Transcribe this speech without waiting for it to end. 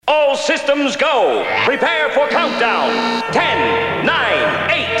systems go. Prepare for countdown. 10,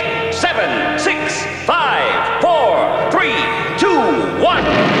 9, 8, 7, 6, 5, 4, 3, 2, 1.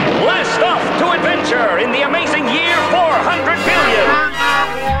 Blast off to adventure in the amazing year 400 billion.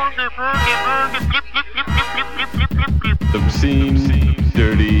 Obscene,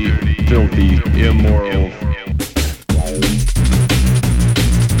 dirty, filthy, immoral.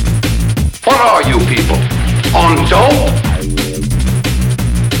 What are you people? On dope?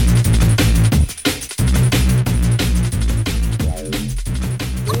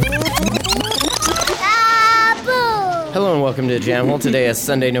 Hello and welcome to Jamhole. Today is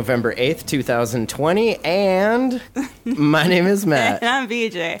Sunday, November 8th, 2020, and my name is Matt. And I'm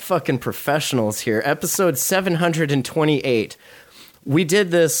BJ. Fucking professionals here. Episode 728. We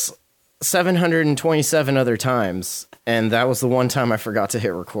did this 727 other times, and that was the one time I forgot to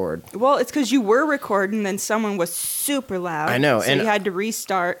hit record. Well, it's because you were recording, then someone was super loud. I know, so and you had to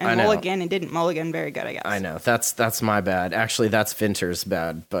restart and mulligan, and didn't mulligan very good, I guess. I know, that's my bad. Actually, that's Vinter's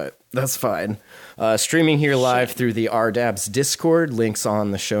bad, but that's fine. Streaming here live through the RDABS Discord. Links on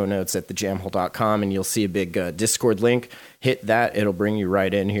the show notes at thejamhole.com, and you'll see a big Discord link. Hit that. It'll bring you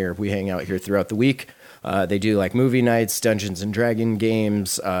right in here. We hang out here throughout the week. They do like movie nights, Dungeons and Dragon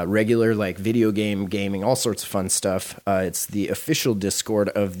games, regular like video gaming, all sorts of fun stuff. It's the official Discord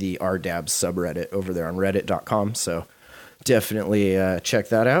of the RDABS subreddit over there on reddit.com. So definitely check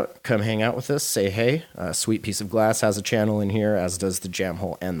that out. Come hang out with us. Say hey. Sweet Piece of Glass has a channel in here, as does the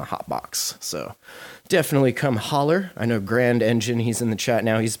Jamhole and the Hotbox. So definitely come holler. I know Grand Engine, he's in the chat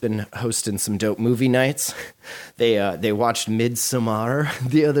now. He's been hosting some dope movie nights. They watched Midsommar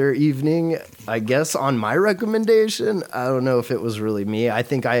the other evening, I guess, on my recommendation. I don't know if it was really me. I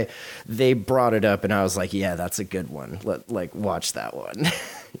think they brought it up, and I was like, yeah, that's a good one. Watch that one.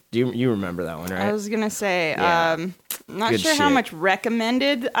 Do you remember that one, right? I was going to say, Yeah. not Good sure how shit. much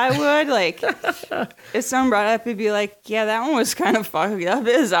recommended I would. Like, if someone brought it up, it'd be like, yeah, that one was kind of fucked up.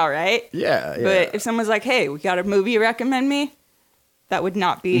 It was all right. Yeah. But if someone's like, hey, we got a movie you recommend me? That would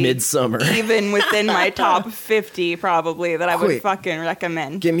not be Midsommar. even within my top 50 probably that I would Quick. fucking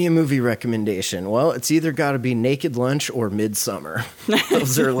recommend. Give me a movie recommendation. Well, it's either got to be Naked Lunch or Midsummer.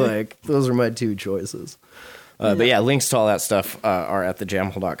 those are my two choices. But yeah, links to all that stuff are at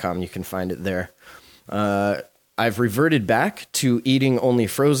thejamhole.com. You can find it there. I've reverted back to eating only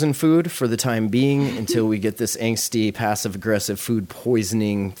frozen food for the time being until we get this angsty, passive-aggressive food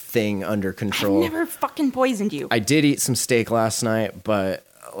poisoning thing under control. I've never fucking poisoned you. I did eat some steak last night, but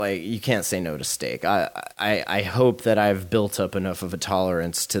like you can't say no to steak. I hope that I've built up enough of a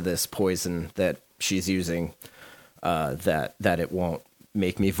tolerance to this poison that she's using that it won't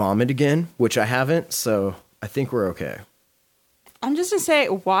make me vomit again, which I haven't, so I think we're okay. I'm just going to say,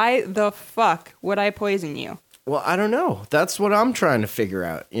 why the fuck would I poison you? Well, I don't know. That's what I'm trying to figure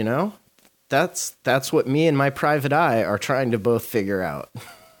out, you know? That's what me and my private eye are trying to both figure out.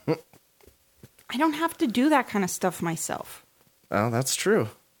 I don't have to do that kind of stuff myself. Oh, that's true.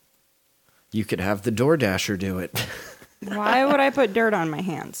 You could have the DoorDasher do it. Why would I put dirt on my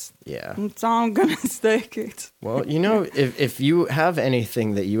hands? Yeah. It's all I'm going to stick. Well, you know, if you have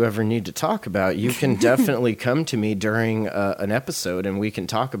anything that you ever need to talk about, you can definitely come to me during an episode and we can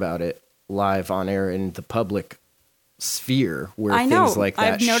talk about it live on air in the public sphere where things like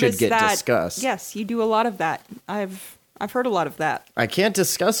that should get discussed. Yes, you do a lot of that. I've heard a lot of that. I can't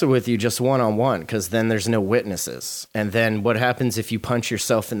discuss it with you just one-on-one because then there's no witnesses. And then what happens if you punch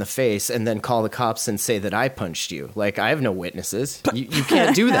yourself in the face and then call the cops and say that I punched you? Like, I have no witnesses. You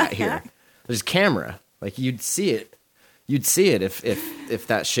can't do that here. There's camera. Like, you'd see it. You'd see it if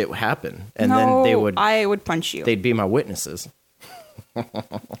that shit happened. And then I would punch you. They'd be my witnesses.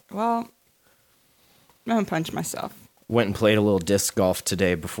 Well, I'm going to punch myself. Went and played a little disc golf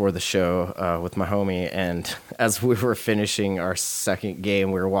today before the show with my homie, and as we were finishing our second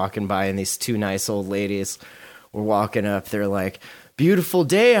game, we were walking by, and these two nice old ladies were walking up. They're like, beautiful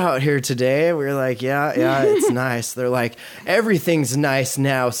day out here today. We were like, yeah, it's nice. They're like, everything's nice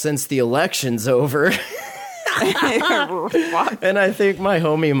now since the election's over. And I think my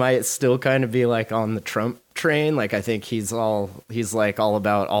homie might still kind of be like on the Trump train. Like, I think he's like all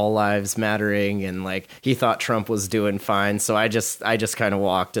about all lives mattering, and like he thought Trump was doing fine. So I just kind of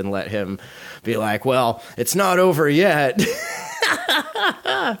walked and let him be like, well, it's not over yet.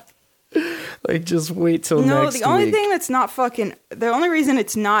 Like, just wait till next week. No, the only reason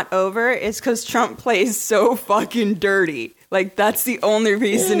it's not over is because Trump plays so fucking dirty. Like, that's the only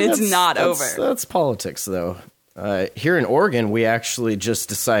reason it's not over. That's politics, though. Here in Oregon, we actually just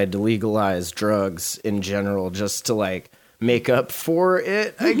decided to legalize drugs in general just to, like, make up for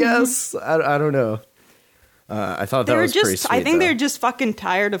it, I guess. I don't know. I thought that was pretty sweet. I think though. they're just fucking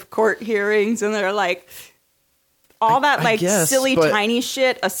tired of court hearings, and they're like, all that I guess, silly but- tiny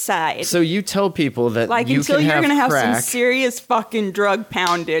shit aside. So you tell people that Like, you until can you're have gonna have crack, some serious fucking drug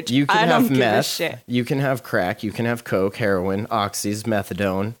poundage, you can I have don't give a meth, shit. you can have crack, you can have coke, heroin, oxys,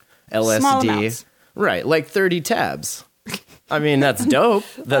 methadone, Small LSD. amounts. Right, like 30 tabs. I mean, that's dope.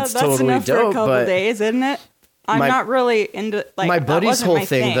 That's totally enough dope. for a couple but days, isn't it? I'm my- not really into like my that buddy's wasn't whole my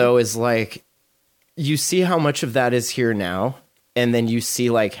thing, though, is like, you see how much of that is here now, and then you see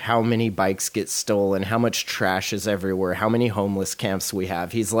like how many bikes get stolen, how much trash is everywhere, how many homeless camps we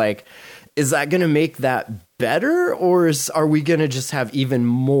have. He's like, is that going to make that better, or are we going to just have even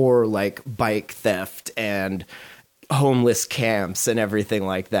more like bike theft and homeless camps and everything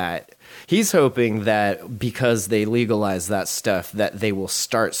like that? He's hoping that because they legalize that stuff, that they will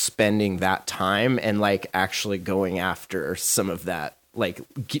start spending that time and like actually going after some of that, like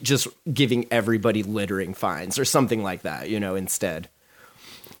just giving everybody littering fines or something like that, instead.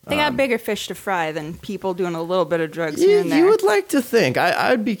 They got bigger fish to fry than people doing a little bit of drugs here and there. You would like to think.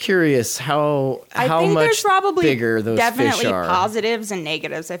 I'd be curious how I think much there's probably bigger those definitely fish are. positives and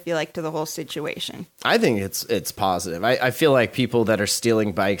negatives, I feel like, to the whole situation. I think it's positive. I feel like people that are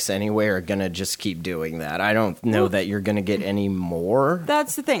stealing bikes anyway are going to just keep doing that. I don't know that you're going to get any more.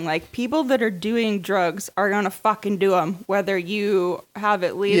 That's the thing. Like, people that are doing drugs are going to fucking do them, whether you have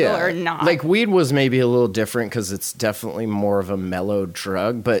it legal or not. Like, weed was maybe a little different because it's definitely more of a mellow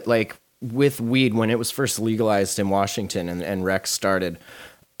drug. But, like, with weed, when it was first legalized in Washington and Rex started,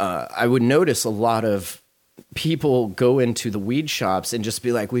 I would notice a lot of people go into the weed shops and just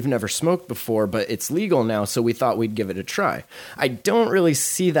be like, we've never smoked before, but it's legal now, so we thought we'd give it a try. I don't really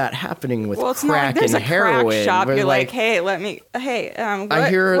see that happening with well, it's crack not like there's and a heroin. crack shop. where, You're like, hey, what, I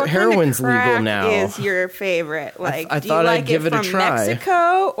hear what heroin's kind of legal crack now. is your favorite? Like, I do thought you I'd like give it a from try.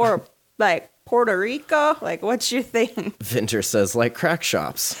 Mexico or like Puerto Rico? Like, what's your thing? Vinter says, like crack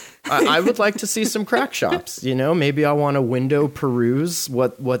shops. I would like to see some crack shops. Maybe I want to window peruse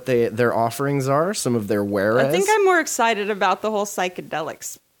what their offerings are, some of their whereas. I think I'm more excited about the whole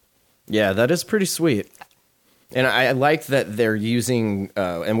psychedelics. Yeah, that is pretty sweet. And I like that they're using,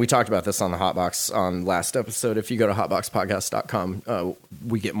 and we talked about this on the Hotbox on last episode. If you go to hotboxpodcast.com,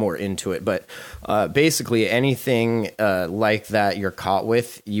 we get more into it. But basically, anything like that you're caught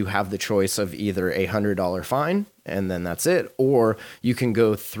with, you have the choice of either a $100 fine, and then that's it, or you can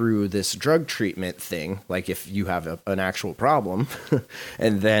go through this drug treatment thing, like if you have an actual problem,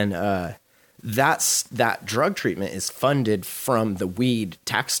 and then that drug treatment is funded from the weed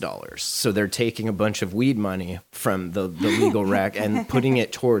tax dollars. So they're taking a bunch of weed money from the legal rec and putting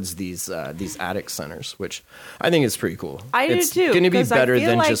it towards these addict centers, which I think is pretty cool. I do it's too, going to be 'cause I better feel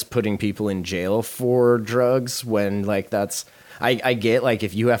than like- just putting people in jail for drugs when like that's. I get like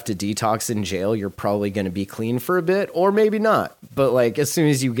if you have to detox in jail, you're probably going to be clean for a bit, or maybe not. But like as soon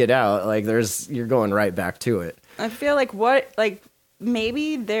as you get out, like you're going right back to it. I feel like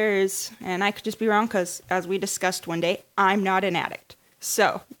maybe there's, and I could just be wrong because as we discussed one day, I'm not an addict.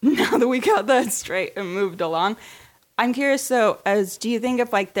 So now that we got that straight and moved along, I'm curious though, do you think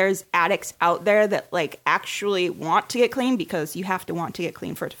if like there's addicts out there that like actually want to get clean, because you have to want to get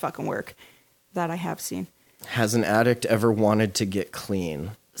clean for it to fucking work, that I have seen. Has an addict ever wanted to get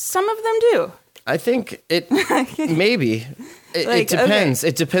clean? Some of them do. I think it maybe. It Like, depends. Okay.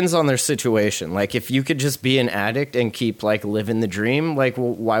 It depends on their situation. Like if you could just be an addict and keep like living the dream, like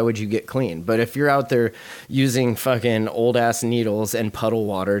well, why would you get clean? But if you're out there using fucking old ass needles and puddle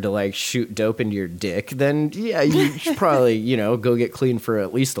water to like shoot dope into your dick, then yeah, you should probably, go get clean for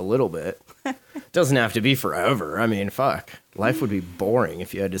at least a little bit. Doesn't have to be forever. I mean, fuck. Life would be boring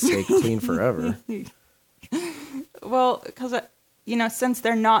if you had to stay clean forever. Well, because, since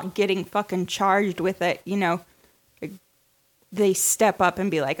they're not getting fucking charged with it, they step up and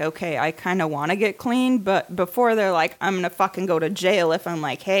be like, okay, I kind of want to get clean. But before they're like, I'm going to fucking go to jail if I'm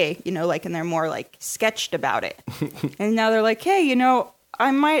like, hey, and they're more like sketched about it. And now they're like, hey,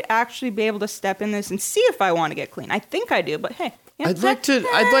 I might actually be able to step in this and see if I want to get clean. I think I do, but hey. I'd like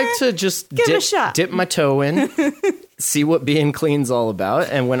to just give it a shot. Dip my toe in, see what being clean's all about,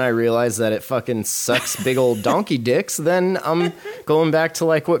 and when I realize that it fucking sucks big old donkey dicks, then I'm going back to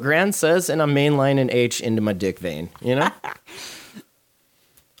like what Gran says, and I'm mainlining H into my dick vein,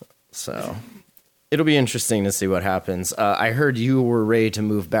 So it'll be interesting to see what happens. I heard you were ready to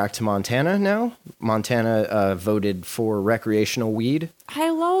move back to Montana now. Montana voted for recreational weed. I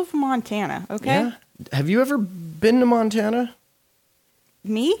love Montana, okay? Yeah. Have you ever been to Montana?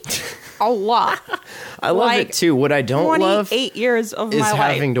 Me? A lot. I love it too. What I don't love 28 years of is my life.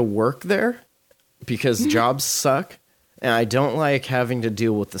 having to work there because jobs suck. And I don't like having to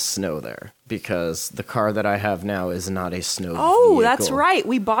deal with the snow there. because the car that I have now is not a snow Oh, vehicle. that's right.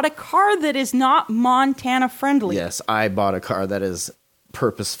 We bought a car that is not Montana friendly. Yes, I bought a car that is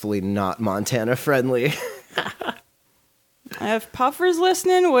purposefully not Montana friendly. If Puffer's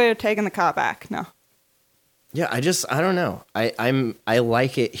listening, we're taking the car back. No. Yeah, I don't know. I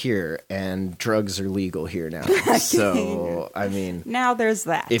like it here, and drugs are legal here now. So, I mean, Now there's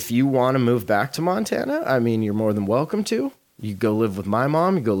that. if you want to move back to Montana, I mean, you're more than welcome to. You go live with my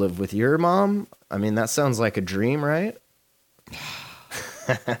mom, you go live with your mom. I mean, that sounds like a dream, right?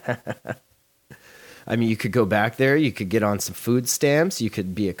 I mean, you could go back there, you could get on some food stamps, you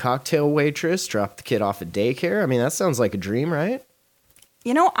could be a cocktail waitress, drop the kid off at daycare. I mean, that sounds like a dream, right?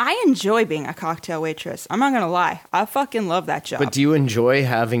 You know, I enjoy being a cocktail waitress. I'm not going to lie. I fucking love that job. But do you enjoy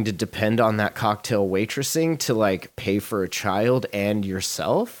having to depend on that cocktail waitressing to, like, pay for a child and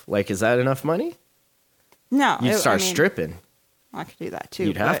yourself? Like, is that enough money? No. You'd start stripping. I could do that too.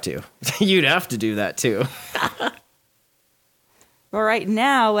 You'd have to. You'd have to do that too. But right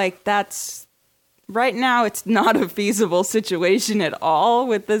now, right now, it's not a feasible situation at all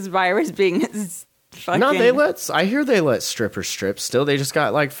with this virus being fucking... No, I hear they let strippers strip still. They just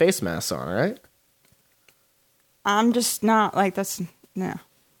got, like, face masks on, right? I'm just not, that's... No.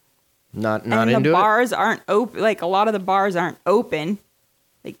 Not And into the it? bars aren't open. Like, a lot of the bars aren't open.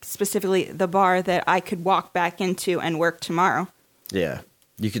 Like, specifically the bar that I could walk back into and work tomorrow. Yeah.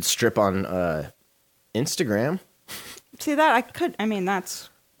 You could strip on Instagram, See, that I could... I mean, that's...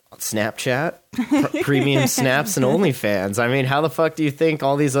 Snapchat, premium snaps, and OnlyFans. I mean, how the fuck do you think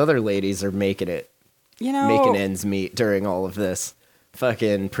all these other ladies are making it? You know... Making ends meet during all of this.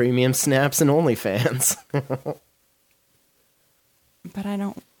 Fucking premium snaps and OnlyFans. But I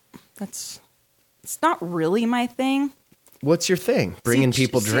don't... It's not really my thing. What's your thing? Bringing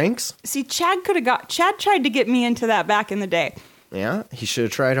people drinks? See, Chad tried to get me into that back in the day. Yeah, he should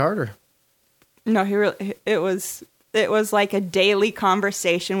have tried harder. No, it was like a daily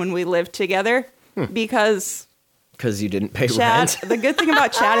conversation when we lived together because you didn't pay Chad, rent. the good thing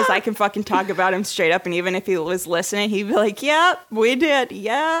about Chad is I can fucking talk about him straight up, and even if he was listening, he'd be like, yeah, we did.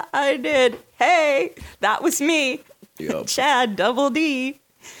 Yeah, I did. Hey, that was me. Yep. Chad, double D.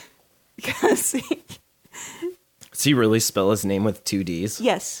 Because Does he really spell his name with 2 Ds?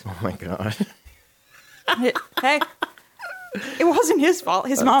 yes. Oh my god. Hey, it wasn't his fault.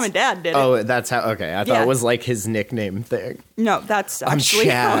 His mom and dad did it. Oh, that's how. Okay, I thought Yeah. it was like his nickname thing. No, that's I'm actually...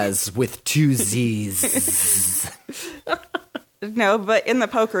 Chaz with 2 Z's. No, but in the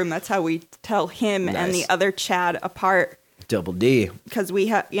poker room, that's how we tell him and Nice. the other Chad apart. Double D. Because we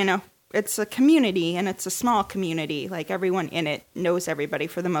have, it's a community and it's a small community. Like, everyone in it knows everybody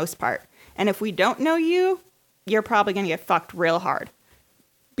for the most part. And if we don't know you, you're probably going to get fucked real hard.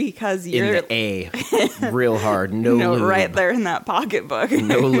 Because In you're the A. Real hard. No lube. right there in that pocketbook.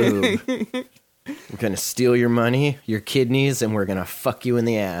 No lube. We're going to steal your money, your kidneys, and we're going to fuck you in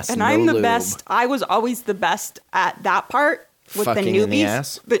the ass. And no I'm the lube. best. I was always the best at that part with Fucking the newbies. in the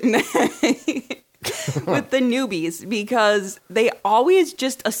ass? But with the newbies, because they always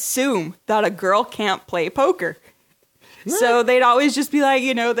just assume that a girl can't play poker. So they'd always just be like,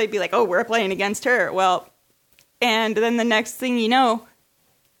 they'd be like, oh, we're playing against her. Well, and then the next thing you know,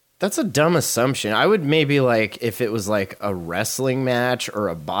 That's a dumb assumption. I would maybe like if it was like a wrestling match or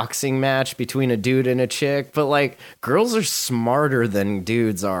a boxing match between a dude and a chick, but like girls are smarter than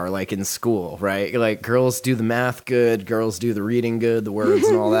dudes are, like in school, right? Like girls do the math good, girls do the reading good, the words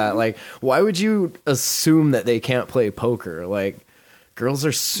and all that. Like, why would you assume that they can't play poker? Like, girls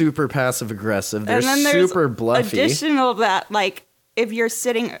are super passive aggressive. They're and then there's super bluffy. additional that, like, if you're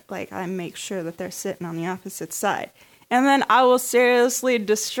sitting, like, I make sure that they're sitting on the opposite side. And then I will seriously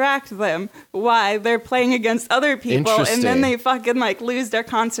distract them while they're playing against other people. And then Interesting. they fucking, like, lose their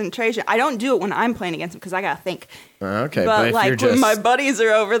concentration. I don't do it when I'm playing against them because I gotta think. Okay, But, if like, you're just when my buddies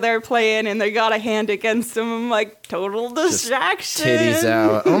are over there playing and they got a hand against them, I'm like, total distraction. titties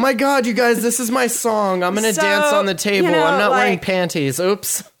out. Oh my god, you guys, this is my song. I'm gonna So, dance on the table. you know, I'm not wearing like- panties.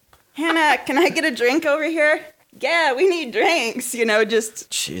 Oops. Hannah, can I get a drink over here? Yeah, we need drinks. Just...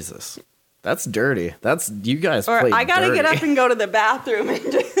 Jesus. That's dirty. That's you guys Or play I gotta dirty. get up and go to the bathroom and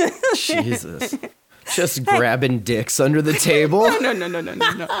Jesus. Just grabbing dicks under the table.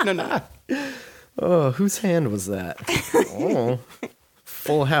 no. Oh, whose hand was that? Oh.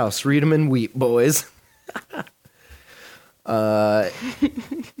 Full house. Read 'em and weep, boys. This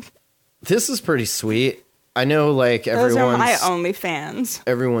is pretty sweet. I know, like, Those are my everyone's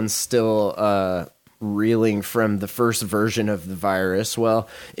OnlyFans. still reeling from the first version of the virus. Well,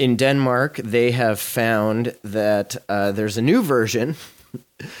 in Denmark, they have found that there's a new version,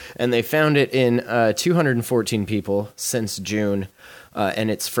 and they found it in 214 people since June. and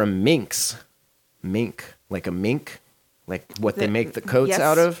it's from minks. Mink, like a mink, like what they make the coats yes.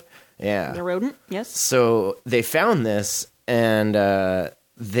 out of. Yeah. The rodent, yes. So they found this, and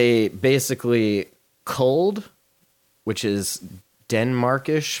they basically culled, which is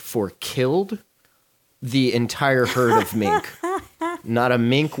Denmarkish for killed, the entire herd of mink. Not a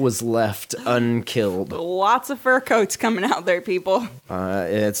mink was left unkilled. Lots of fur coats coming out there, people.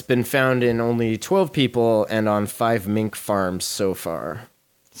 It's been found in only 12 people and on 5 mink farms so far.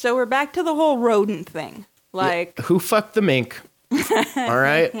 So we're back to the whole rodent thing. Like, Who fucked the mink? All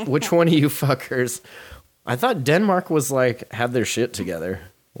right? Which one of you fuckers? I thought Denmark was like, had their shit together.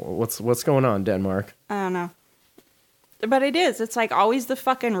 What's going on, Denmark? I don't know. But it is. It's like always the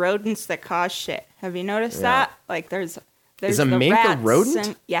fucking rodents that cause shit. Have you noticed that? Like there's Is a the mink a rats rodent?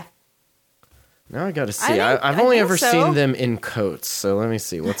 and- yeah. Now I gotta see. I I've only think ever so. seen them in coats, so let me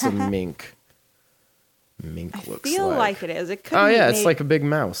see. What's a mink? Mink looks Feel like. like it is. It could Oh be yeah, it's made- like a big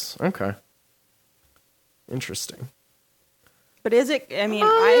mouse. Okay. Interesting. But is it? I mean,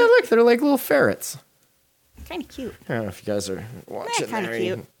 Oh yeah, look, they're like little ferrets. kind of cute. I don't know if you guys are watching kinda there.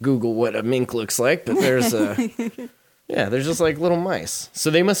 You cute. Google what a mink looks like, but there's yeah, they're just like little mice. So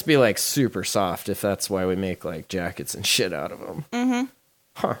they must be like super soft if that's why we make like jackets and shit out of them. Mm-hmm.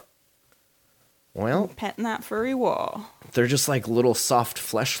 Huh. Well, Petting that furry wall. they're just like little soft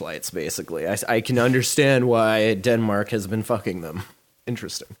fleshlights, basically. I can understand why Denmark has been fucking them.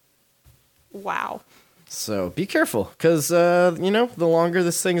 Interesting. Wow. So be careful, because, the longer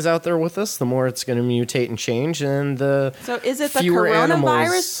this thing's out there with us, the more it's going to mutate and change, and the So is it the fewer animals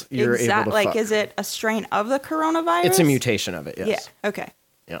coronavirus? you're able to Like, fuck. is it a strain of the coronavirus? It's a mutation of it, yes. Yeah. Okay.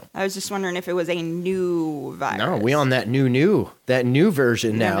 Yeah. I was just wondering if it was a new virus. No, we on that new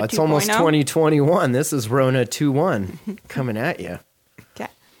version now. Rona It's almost 2.0? 2021. This is Rona 2.1 coming at you.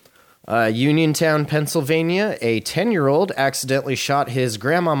 Okay. Uniontown, Pennsylvania, a 10-year-old accidentally shot his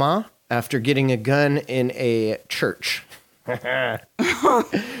grandmama after getting a gun in a church.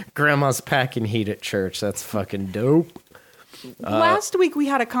 Grandma's packing heat at church. That's fucking dope. Last week we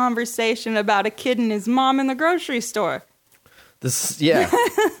had a conversation about a kid and his mom in the grocery store.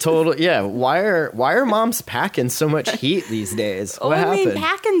 Total, yeah. Why are moms packing so much heat these days? What happened?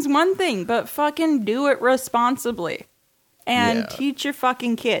 Packing's one thing, but fucking do it responsibly. And Yeah. teach your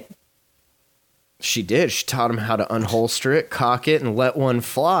fucking kid. She did. She taught him how to unholster it, cock it, and let one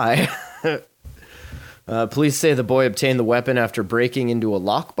fly. Police say the boy obtained the weapon after breaking into a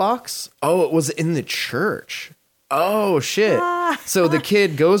lockbox. Oh, it was in the church. Oh, shit. So the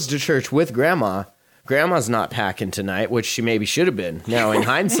kid goes to church with grandma. Grandma's not packing tonight, which she maybe should have been. Now, in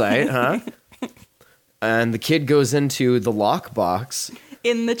hindsight, huh? And the kid goes into the lockbox,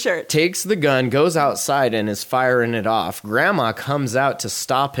 In the church. takes the gun, goes outside, and is firing it off. Grandma comes out to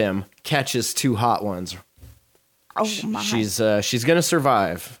stop him, catches 2 hot ones. Oh my. She's gonna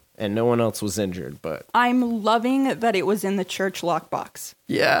survive, and no one else was injured. But I'm loving that it was in the church lockbox.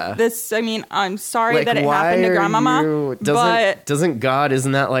 yeah, I'm sorry like, that it why happened to are Grandmama, you- but doesn't God?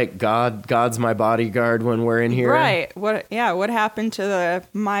 Isn't that like God's my bodyguard when we're in here? right, what happened to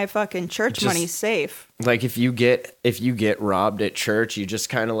my fucking church Just- money safe? Like if you get robbed at church, you just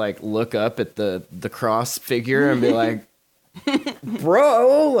kind of like look up at the cross figure and be like,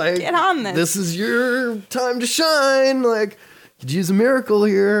 bro, like Get on this. This is your time to shine. Like, could use a miracle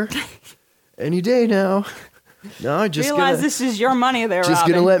here any day now. No, just Realize gonna, this is your money they're just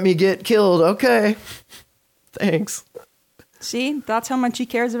robbing. gonna let me get killed. Okay, thanks. See, that's how much he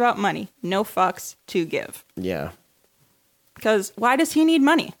cares about money. No fucks to give. Yeah. Because why does he need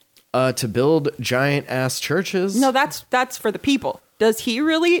money? To build giant ass churches. No, that's for the people. Does he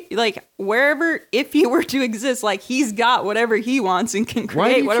really, like, wherever, if he were to exist, like, he's got whatever he wants and can Why do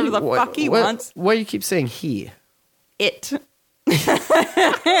create you whatever keep- the fuck he wants? Why do you keep saying he? It.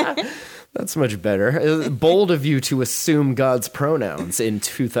 That's much better. Bold of you to assume God's pronouns in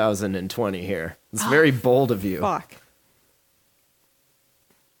 2020 here. It's very bold of you. Fuck.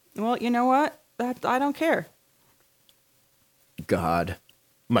 Well, you know what? I don't care. God.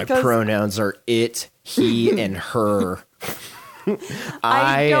 My 'Cause- pronouns are it, he, and her.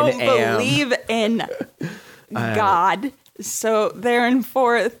 I don't and am. believe in God. So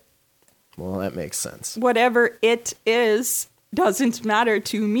therefore, Well, that makes sense. whatever it is doesn't matter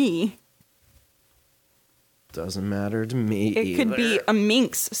to me. Doesn't matter to me It could be either. a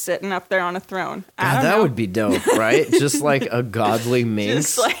minx sitting up there on a throne. I God, don't that know. would be dope, right? Just like a godly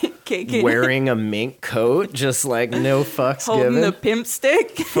minx Just like kicking, wearing a mink coat, just like no fucks holding given. the pimp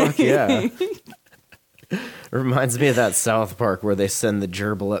stick. Fuck yeah. Reminds me of that South Park where they send the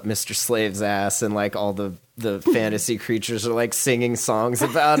gerbil up Mr. Slave's ass and like all the fantasy creatures are like singing songs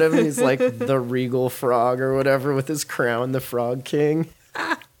about him. He's like the regal frog or whatever with his crown, the Frog King.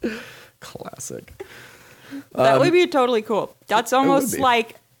 Classic. That would be totally cool. That's almost be.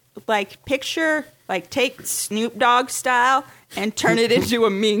 like picture, like take Snoop Dogg style and turn it into a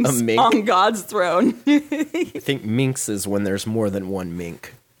minx, A mink? on God's throne. I think minx is when there's more than one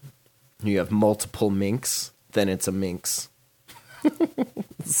mink. You have multiple minks, then it's a minx.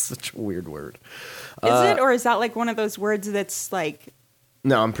 It's such a weird word. Is it, or is that like one of those words that's like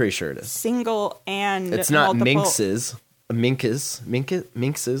No, I'm pretty sure it is. single and It's not multiple? minxes. A mink is.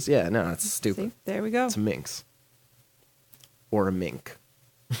 Minxes? Yeah, no, it's stupid. See, there we go. It's a minx. Or a mink.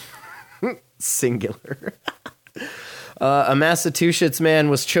 Singular. A Massachusetts man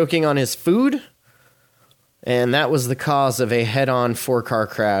was choking on his food, and that was the cause of a head-on 4-car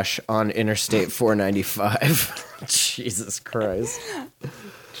crash on Interstate 495. Jesus Christ.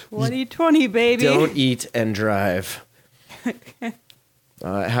 2020, baby. Don't eat and drive.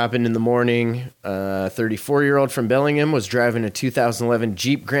 It happened in the morning. A 34-year-old from Bellingham was driving a 2011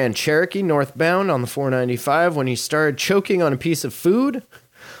 Jeep Grand Cherokee northbound on the 495 when he started choking on a piece of food,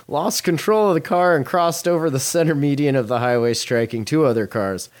 lost control of the car, and crossed over the center median of the highway, striking 2 other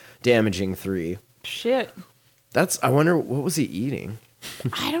cars, damaging 3. Shit. I wonder, what was he eating?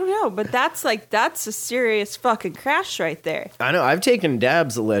 I don't know, but that's a serious fucking crash right there. I know, I've taken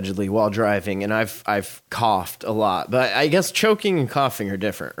dabs allegedly while driving, and I've coughed a lot. But I guess choking and coughing are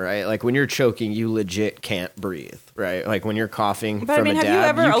different, right? Like when you're choking, you legit can't breathe, right? Like when you're coughing But from I mean, a have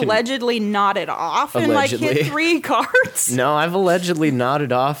dab, you ever can- allegedly nodded off and like Allegedly. hit 3 cars? No, I've allegedly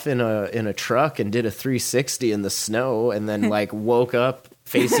nodded off in a truck and did a 360 in the snow, and then like woke up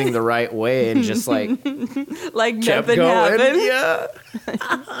facing the right way and just like Like kept nothing going. happened. Yeah.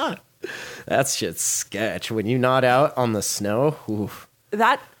 That shit's sketch. When you nod out on the snow, oof.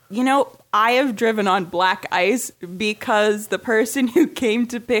 That, I have driven on black ice because the person who came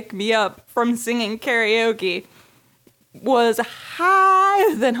to pick me up from singing karaoke was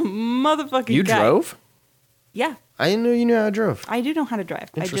higher than a motherfucking You guy. drove? Yeah, I didn't know you knew how to drive. I do know how to drive.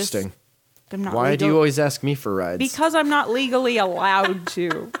 Interesting. I'm not Why do you always ask me for rides? Because I'm not legally allowed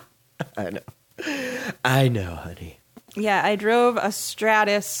to. I know, honey. Yeah, I drove a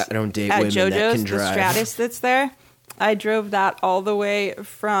Stratus I don't date at women that JoJo's, can the drive. Stratus that's there. I drove that all the way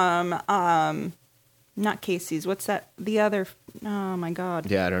from, not Casey's. What's that? The other, oh my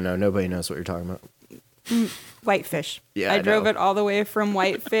God. Yeah, I don't know. Nobody knows what you're talking about. Whitefish. Yeah, I I drove know. it all the way from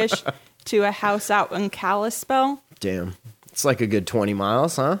Whitefish to a house out in Kalispell. Damn. It's like a good 20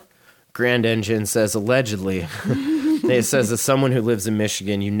 miles, huh? Grand Engine says allegedly. It says, as someone who lives in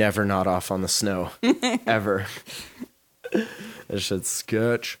Michigan, you never nod off on the snow. Ever. That shit's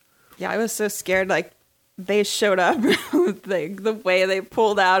sketch. Yeah, I was so scared. Like, they showed up, the way they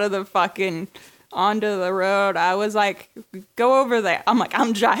pulled out of the fucking onto the road. I was like, go over there. I'm like,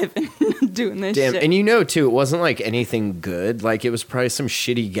 I'm driving, doing this Damn. shit. And too, it wasn't like anything good. Like, it was probably some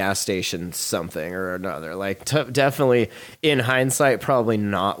shitty gas station something or another. Like, definitely, in hindsight, probably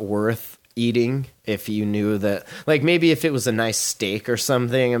not worth eating if you knew that. Like, maybe if it was a nice steak or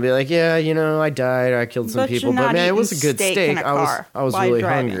something, I'd be like, yeah, I died, I killed some But you're people. But not man, it was a eating good steak steak. in a car I was while really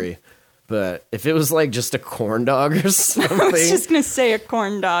driving. hungry. But if it was like just a corn dog or something, I was just going to say a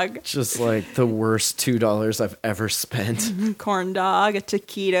corn dog. just like the worst $2 I've ever spent. Corn dog, a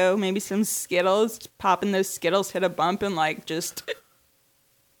taquito, maybe some Skittles. Popping those Skittles, hit a bump, and like just.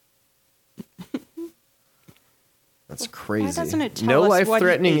 That's crazy. doesn't it tell No us what he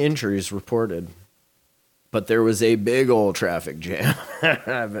life-threatening ate? injuries reported. But there was a big old traffic jam.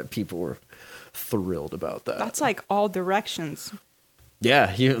 I bet people were thrilled about that. That's like all directions.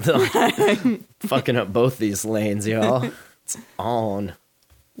 Yeah, fucking up both these lanes, y'all. It's on.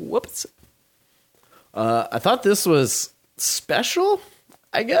 Whoops. I thought this was special,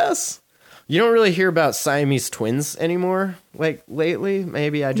 I guess. You don't really hear about Siamese twins anymore, like lately.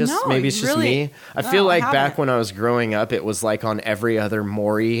 Maybe it's just really? me. I feel No, I like back haven't. when I was growing up, it was like on every other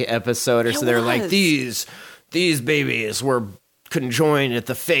Maury episode, or so they're like, was. these babies were conjoined at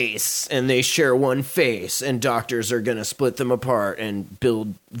the face, and they share one face, and doctors are gonna split them apart and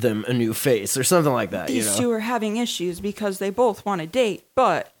build them a new face, or something like that. These two are having issues because they both want to date,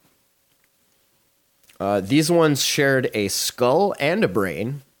 but These ones shared a skull and a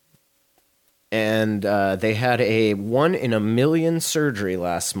brain. And they had a 1 in a million surgery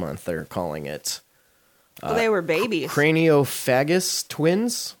last month, they're calling it. they were babies. Craniophagus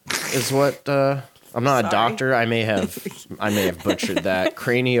twins is what I'm not a Sorry. doctor. I may have butchered that.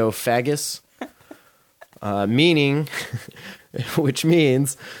 Craniophagus. Meaning which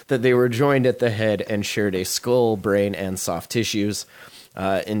means that they were joined at the head and shared a skull, brain, and soft tissues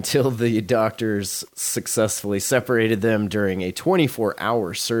until the doctors successfully separated them during a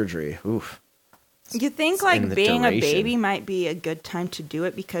 24-hour surgery. Oof. You think, And the being a duration. baby might be a good time to do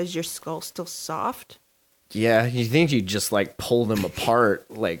it because your skull's still soft? Yeah, you think you just, pull them apart,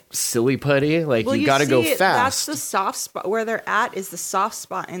 silly putty? Well, you gotta go see, fast. That's the soft spot. Where they're at is the soft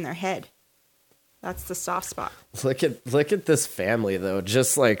spot in their head. That's the soft spot. Look at this family, though.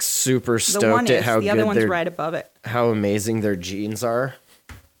 Just, super The one stoked at is. how The other good one's their right above it. how amazing their genes are.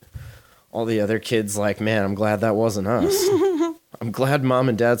 All the other kids man, I'm glad that wasn't us. I'm glad mom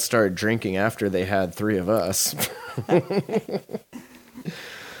and dad started drinking after they had 3 of us.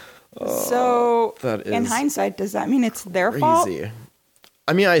 So, that in is hindsight, does that mean it's their fault? Crazy.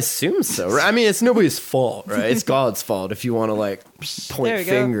 I mean, I assume so. Right? I mean, it's nobody's fault, right? It's God's fault if you want to There point you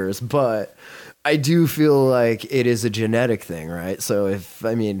go. fingers, but I do feel like it is a genetic thing, right? So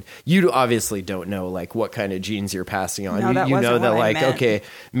you obviously don't know what kind of genes you're passing on. No, that you know wasn't that what I meant. okay,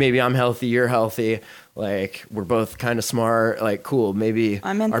 maybe I'm healthy, you're healthy, we're both kind of smart, cool, maybe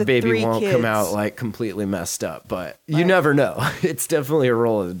I meant our the baby 3 won't kids. come out completely messed up, but you never know. It's definitely a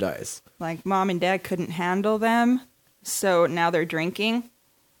roll of the dice. Mom and dad couldn't handle them, so now they're drinking.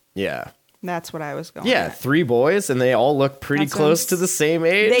 Yeah. That's what I was going Yeah, at. 3 boys, and they all look pretty That close sounds- to the same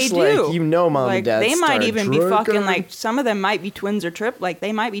age. They do. Mom and dad They might started even be drinking. fucking, some of them might be twins or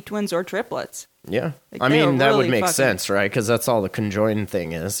they might be twins or triplets. Yeah. Like, I they mean, are that would really make fucking- sense, right? Because that's all the conjoined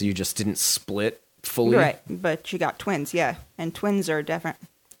thing is. You just didn't split fully. Right, but you got twins, yeah. And twins are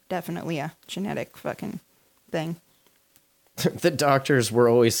definitely a genetic fucking thing. The doctors were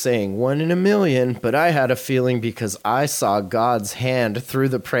always saying 1 in a million, but I had a feeling because I saw God's hand through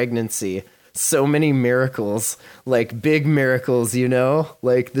the pregnancy. So many miracles, big miracles,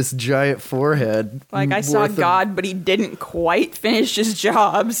 this giant forehead. I saw worth of- God, but he didn't quite finish his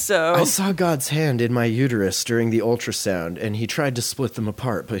job, so... I saw God's hand in my uterus during the ultrasound, and he tried to split them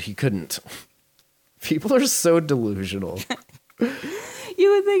apart, but he couldn't. People are so delusional. You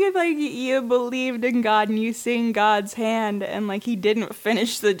would think if you believed in God and you seen God's hand and he didn't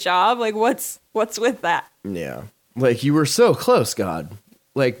finish the job, what's with that? Yeah. You were so close, God.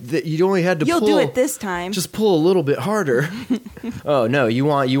 You only had to You'll pull. do it this time. Just pull a little bit harder. Oh, no, you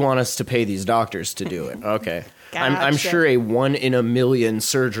want us to pay these doctors to do it. Okay. I'm Gotcha. sure a 1 in a million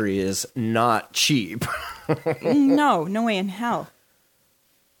surgery is not cheap. No way in hell.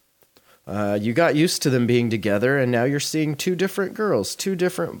 You got used to them being together, and now you're seeing 2 different girls, 2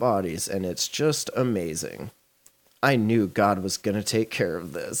 different bodies, and it's just amazing. I knew God was going to take care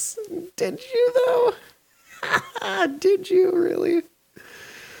of this. Did you, though? Did you, really?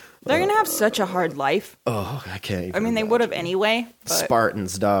 They're going to have such a hard life. Oh, I can't even I mean, they imagine. would have anyway, but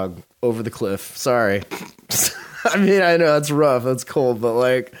Spartans, dog. Over the cliff. Sorry. I mean, I know it's rough. It's cold, but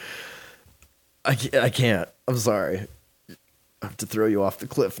I can't. I'm sorry. I have to throw you off the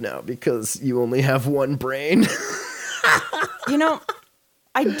cliff now because you only have 1 brain.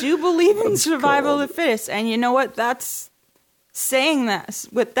 I do believe in survival of the fittest, and you know what? That's saying that.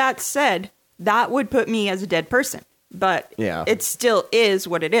 With that said, that would put me as a dead person. But Yeah. it still is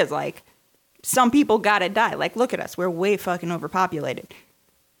what it is. Some people gotta die. Look at us. We're way fucking overpopulated.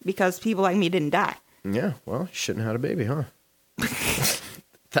 Because people like me didn't die. Yeah, well, you shouldn't have had a baby, huh?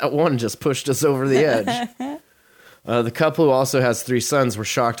 That one just pushed us over the edge. The couple who also has 3 sons were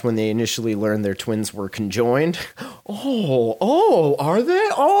shocked when they initially learned their twins were conjoined. Oh, are they?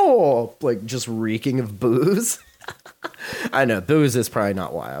 Oh, just reeking of booze. I know, booze is probably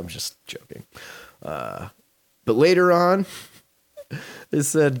not why. I'm just joking. But later on, they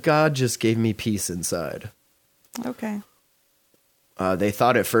said, God just gave me peace inside. Okay. They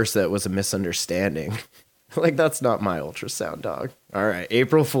thought at first that it was a misunderstanding. That's not my ultrasound, dog. All right,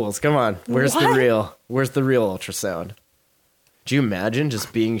 April Fools, come on. Where's the What? real? Where's the real ultrasound? Do you imagine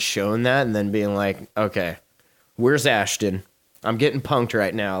just being shown that and then being like, okay, where's Ashton? I'm getting punked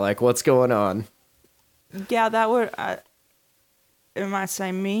right now. What's going on? Yeah, that would... it might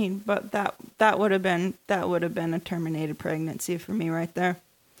say mean, but that would have been a terminated pregnancy for me right there.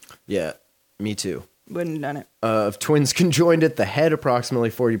 Yeah, me too. Wouldn't have done it. Of twins conjoined at the head, approximately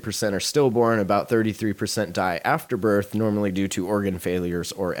 40% are stillborn. About 33% die after birth, normally due to organ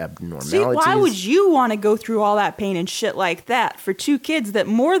failures or abnormalities. See, why would you want to go through all that pain and shit like that for 2 kids that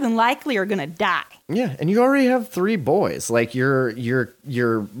more than likely are gonna die? Yeah, and you already have 3 boys. Your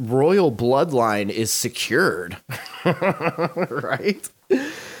royal bloodline is secured, right?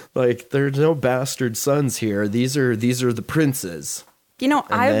 There's no bastard sons here. These are the princes.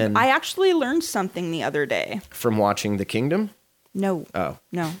 I actually learned something the other day. From watching The Kingdom? No. Oh,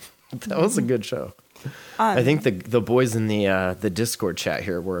 No. that was a good show. I think the boys in the Discord chat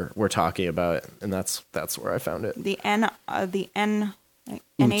here were talking about it, and that's where I found it. The NH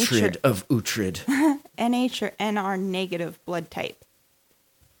Uhtred of Uhtred. NH or NR negative blood type.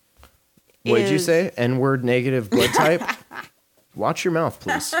 What did you say? N-word negative blood type? Watch your mouth,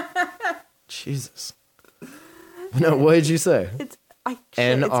 please. Jesus. No, what did you say?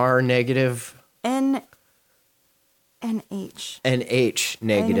 NR negative. NH. NH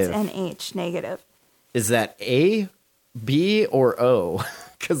negative. NH negative. Is that A, B, or O?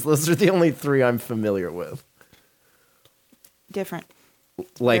 Because those are the only three I'm familiar with. Different.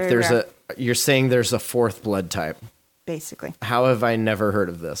 Like Very rare. you're saying there's a fourth blood type. Basically. How have I never heard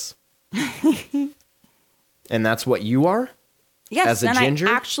of this? And that's what you are? Yes, As a and ginger?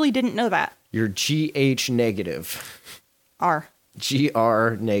 I actually didn't know that. You're GH negative. R. GR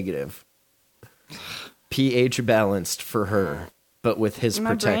negative. pH balanced for her, but with his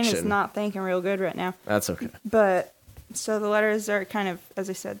My protection. brain is not thinking real good right now. That's okay. But, so the letters are kind of, as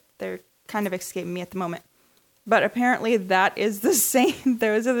I said, they're kind of escaping me at the moment. But apparently that is the same,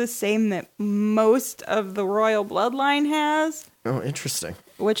 those are the same that most of the royal bloodline has, Oh, interesting.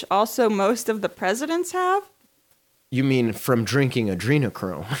 which also most of the presidents have. You mean from drinking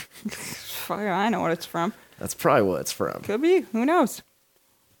adrenochrome? Fuck, I know what it's from. That's probably what it's from. Could be. Who knows?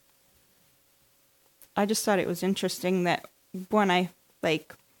 I just thought it was interesting that when I,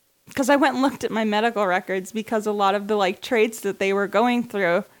 because I went and looked at my medical records because a lot of the, traits that they were going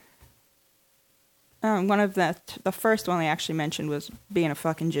through, one of the first one they actually mentioned was being a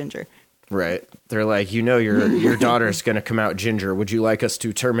fucking ginger. Right. They're like, your daughter's going to come out ginger. Would you like us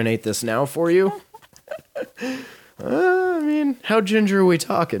to terminate this now for you? I mean, how ginger are we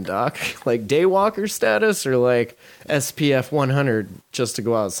talking, Doc? Like daywalker status or like SPF 100 just to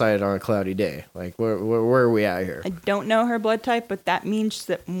go outside on a cloudy day? Like, where are we at here? I don't know her blood type, but that means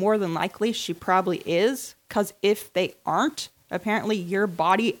that more than likely she probably is, because if they aren't, apparently your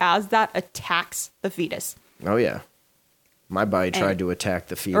body as that attacks the fetus. Oh, yeah. My body tried to attack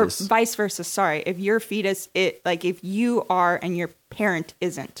the fetus. Or vice versa, sorry. If your fetus, if you are and your parent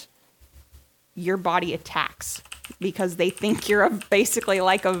isn't, your body attacks because they think you're basically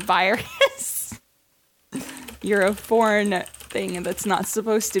like a virus. You're a foreign thing that's not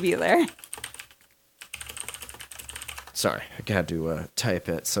supposed to be there. Sorry, I had to type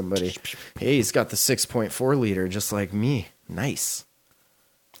at somebody. Hey, he's got the 6.4 liter just like me. Nice.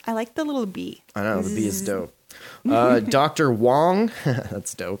 I like the little bee. I know, the bee is dope. Dr. Wong,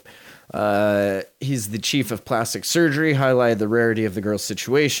 that's dope. He's the chief of plastic surgery, highlighted the rarity of the girl's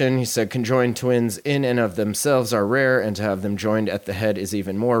situation. He said conjoined twins in and of themselves are rare, and to have them joined at the head is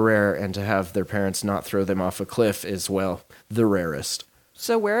even more rare, and to have their parents not throw them off a cliff is, well, the rarest.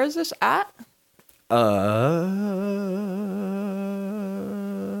 So where is this at?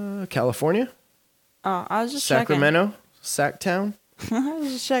 California? Oh, I was just Sacramento? Sacktown? checking. I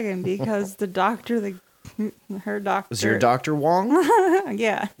was just checking because the doctor, her doctor. Was your Dr. Wong?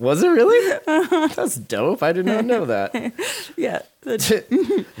 Yeah. Was it really? That's dope. I did not know that. Yeah.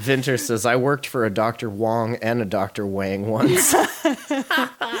 Vinter says, I worked for a Dr. Wong and a Dr. Wang once.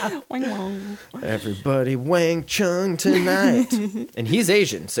 Everybody Wang Chung tonight. And he's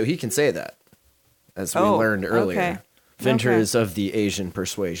Asian, so he can say that, as we learned earlier. Okay. Vinter is of the Asian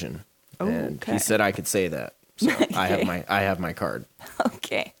persuasion. And he said I could say that. So I have my card.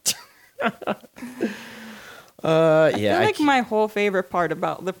 Okay. Yeah. I feel like my whole favorite part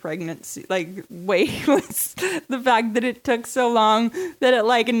about the pregnancy, was the fact that it took so long that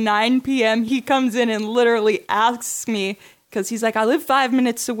at 9 p.m. he comes in and literally asks me, because he's like, I live 5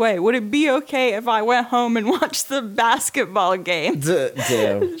 minutes away. Would it be okay if I went home and watched the basketball game?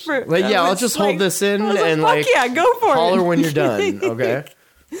 Damn. I'll just hold this in and yeah, go for holler it. when you're done. Okay.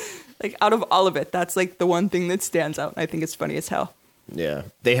 Out of all of it, that's the one thing that stands out. I think it's funny as hell. Yeah,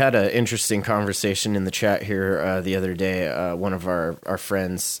 they had an interesting conversation in the chat here the other day. One of our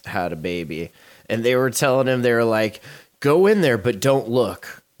friends had a baby, and they were telling him, they were like, go in there, but don't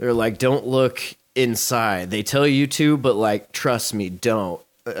look. They're like, don't look inside. They tell you to, but trust me, don't.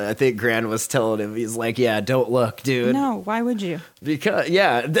 I think Grant was telling him, he's like, yeah, don't look, dude. No, why would you? Because,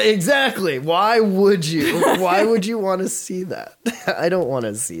 yeah, exactly. Why would you? Why would you want to see that? I don't want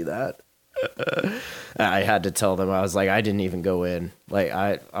to see that. I had to tell them, I was like, I didn't even go in.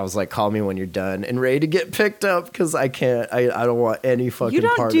 I was like, call me when you're done and ready to get picked up, because I can't, I don't want any fucking You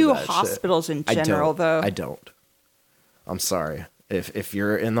don't part do of that hospitals shit. in general, though. I don't. I'm sorry. If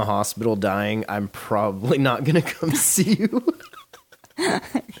you're in the hospital dying, I'm probably not going to come see you.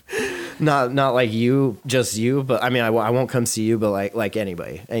 Not like you, just you, but I mean, I won't come see you, but like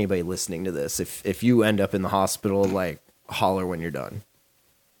anybody listening to this, if you end up in the hospital, holler when you're done.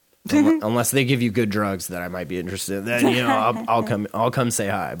 Unless they give you good drugs that I might be interested in, then I'll come say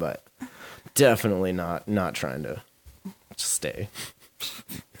hi, but definitely not trying to stay.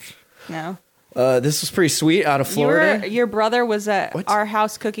 No. This was pretty sweet out of Florida. Your brother was at our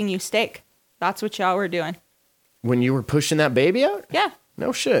house cooking you steak. That's what y'all were doing. When you were pushing that baby out? Yeah.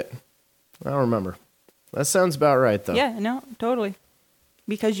 No shit. I don't remember. That sounds about right, though. Yeah, no, totally.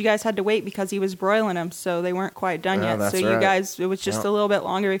 Because you guys had to wait because he was broiling them, so they weren't quite done yet. So you guys, it was just a little bit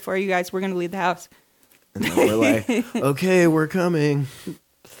longer before you guys were going to leave the house. And then we're like, okay, we're coming.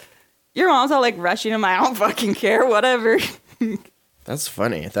 Your mom's all like rushing him. I don't fucking care, whatever. That's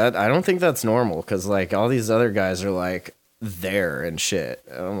funny. I don't think that's normal because like all these other guys are like there and shit.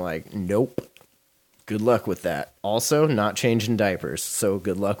 And I'm like, nope. Good luck with that. Also, not changing diapers, so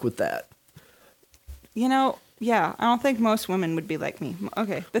good luck with that. Yeah, I don't think most women would be like me.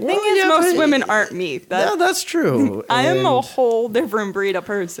 Okay, the thing is, most women aren't me. That's true. I am a whole different breed of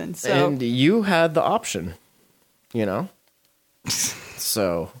person. So, and you had the option,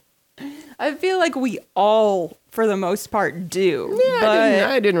 So, I feel like we all, for the most part, do. Yeah, but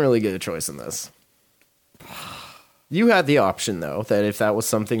I didn't really get a choice in this. You had the option, though, that if that was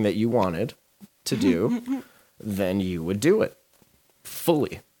something that you wanted to do, then you would do it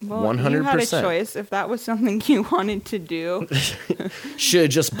fully. Well, 100%. You had a choice if that was something you wanted to do. Should have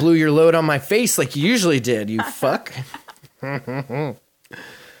just blew your load on my face like you usually did, you fuck.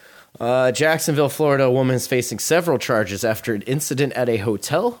 Jacksonville, Florida, a woman is facing several charges after an incident at a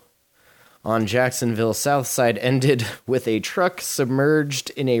hotel on Jacksonville's south side ended with a truck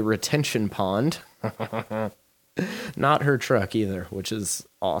submerged in a retention pond. Not her truck either, which is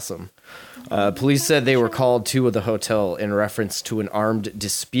awesome. Police said they were called to the hotel in reference to an armed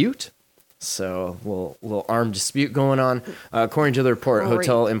dispute. So, little armed dispute going on. According to the report,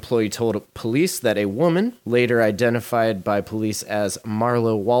 hotel employee told police that a woman, later identified by police as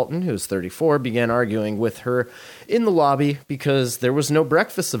Marlo Walton, who's 34, began arguing with her in the lobby because there was no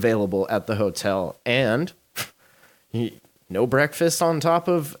breakfast available at the hotel. And no breakfast on top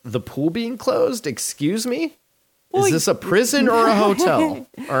of the pool being closed? Excuse me? Is this a prison or a hotel?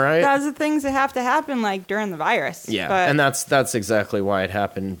 All right. Those are things that have to happen, like during the virus. Yeah, and that's exactly why it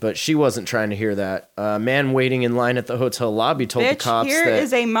happened. But she wasn't trying to hear that. A man waiting in line at the hotel lobby told the cops here that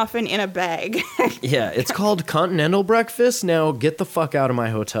is a muffin in a bag. yeah, it's called continental breakfast. Now get the fuck out of my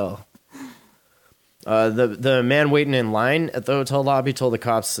hotel. The man waiting in line at the hotel lobby told the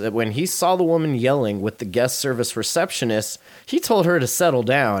cops that when he saw the woman yelling with the guest service receptionist, he told her to settle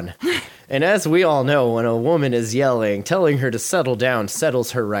down. And as we all know, when a woman is yelling, telling her to settle down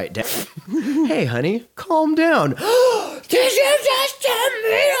settles her right down. Hey, honey, calm down. Did you just tell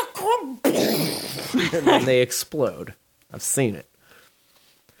me to calm down? And then they explode. I've seen it.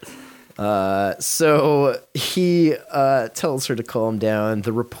 So he tells her to calm down.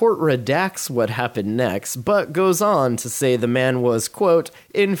 The report redacts what happened next, but goes on to say the man was, quote,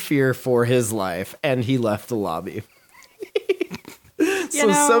 in fear for his life, and he left the lobby.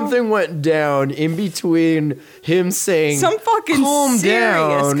 So something went down in between him saying, some fucking calm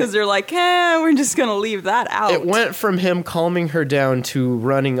down, because they're like, we're just going to leave that out. It went from him calming her down to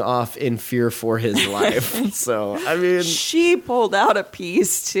running off in fear for his life. So, I mean... She pulled out a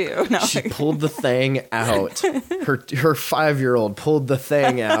piece, too. No, she pulled the thing out. Her 5-year-old pulled the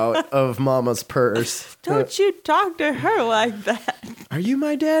thing out of Mama's purse. Don't you talk to her like that. Are you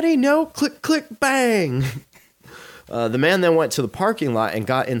my daddy? No. Click, click, bang. The man then went to the parking lot and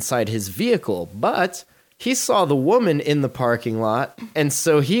got inside his vehicle, but he saw the woman in the parking lot, and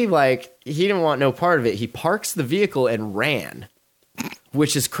so he didn't want no part of it. He parks the vehicle and ran,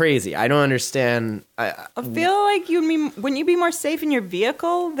 which is crazy. I don't understand. I feel like wouldn't you be more safe in your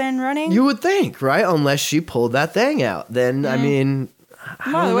vehicle than running? You would think, right? Unless she pulled that thing out. Then, I mean,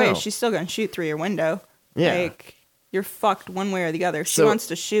 by the way, she's still going to shoot through your window. Yeah. Like, you're fucked one way or the other. She wants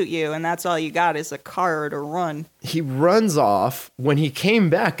to shoot you, and that's all you got is a car to run. He runs off. When he came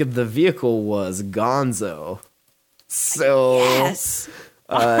back, the vehicle was gonzo. So yes.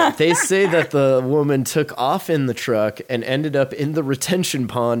 They say that the woman took off in the truck and ended up in the retention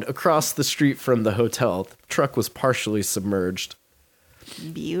pond across the street from the hotel. The truck was partially submerged.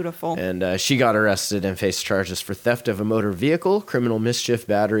 Beautiful. And she got arrested and faced charges for theft of a motor vehicle, criminal mischief,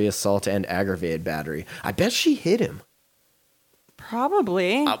 battery, assault, and aggravated battery. I bet she hit him.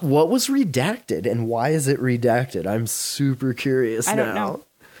 Probably. What was redacted, and why is it redacted? I'm super curious now. I don't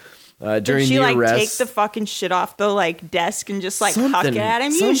know. During Did she, the arrest, take the fucking shit off the, desk and just, huck at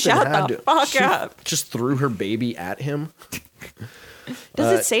him? You shut the fuck up. Just threw her baby at him.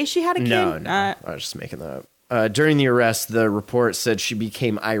 Does it say she had a kid? No. I was just making that up. During the arrest, the report said she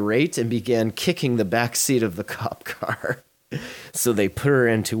became irate and began kicking the back seat of the cop car. So they put her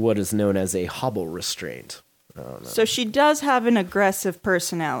into what is known as a hobble restraint. So she does have an aggressive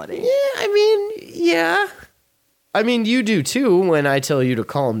personality. Yeah. I mean, you do too when I tell you to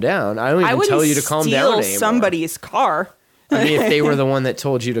calm down. I don't even tell you to calm down anymore. Somebody's car. I mean, if they were the one that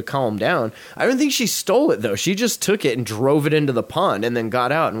told you to calm down. I don't think she stole it, though. She just took it and drove it into the pond and then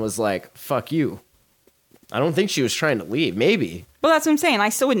got out and was like, fuck you. I don't think she was trying to leave. Maybe. Well, that's what I'm saying. I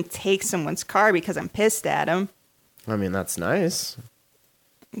still wouldn't take someone's car because I'm pissed at them. I mean, that's nice.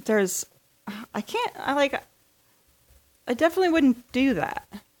 I definitely wouldn't do that.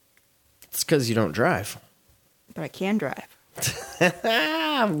 It's because you don't drive. But I can drive.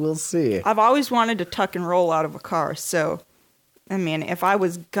 We'll see. I've always wanted to tuck and roll out of a car, so, I mean, if I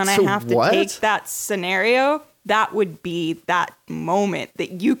was gonna have to what? take that scenario, that would be that moment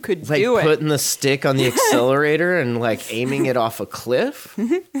that you could Like do it. putting the stick on the accelerator and like aiming it off a cliff?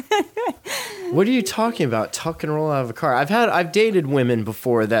 What are you talking about? Tuck and roll out of a car. I've dated women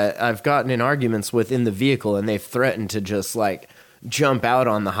before that I've gotten in arguments with in the vehicle, and they've threatened to just like jump out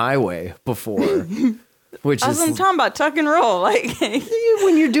on the highway before. Which I'm talking about tuck and roll, like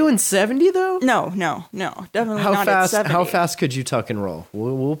when you're doing 70 though? No, definitely not at 70. How fast could you tuck and roll?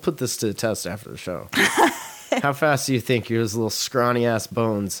 We'll put this to the test after the show. How fast do you think your little scrawny ass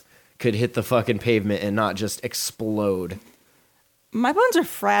bones could hit the fucking pavement and not just explode? My bones are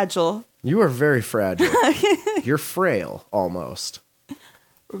fragile. You are very fragile. You're frail, almost.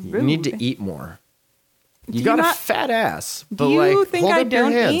 Rude. You need to eat more. You Do got you a not- fat ass, but Do you like, think hold I up your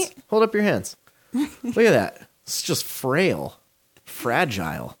don't hands. eat? Hold up your hands. Look at that. It's just frail,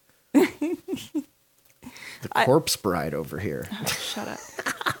 fragile. The corpse bride over here. Shut up.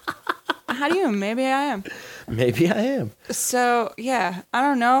 How do you? Maybe I am. Maybe I am. So, yeah, I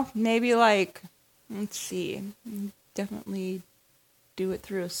don't know. Maybe, like, let's see. Definitely do it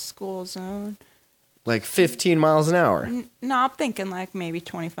through a school zone. Like 15 miles an hour. No, I'm thinking, like, maybe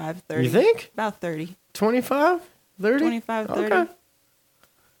 25, 30. You think? About 30. 25? 30? 25, 30. Okay.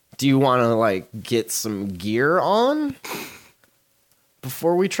 Do you want to, like, get some gear on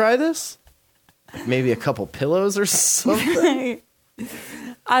before we try this? Maybe a couple pillows or something?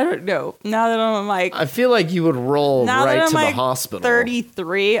 I don't know. Now that I'm, like... I feel like you would roll Now right that I'm to the like hospital.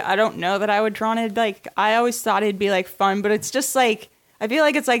 33, I don't know that I would draw it. Like, I always thought it'd be like fun, but it's just like, I feel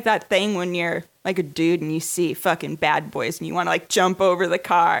like it's like that thing when you're like a dude and you see fucking Bad Boys and you want to like jump over the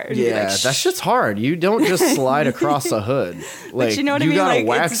car. And be Yeah, like, that shit's hard. You don't just slide across a hood. Like, but you know what I mean? gotta Like,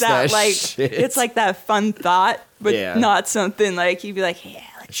 wax it's that like, shit. it's like that fun thought, but Yeah. not something like you'd be like, yeah.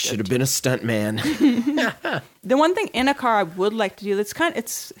 Should have been a stunt man. The one thing in a car I would like to do,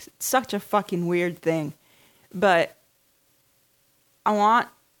 it's such a fucking weird thing, but I want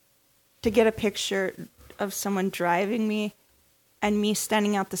to get a picture of someone driving me and me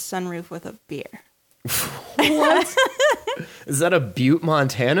standing out the sunroof with a beer. What? Is that a Butte,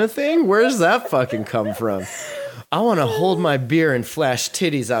 Montana thing? Where's that fucking come from? I want to hold my beer and flash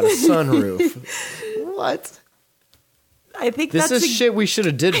titties out of sunroof. What? I think This that's is shit we should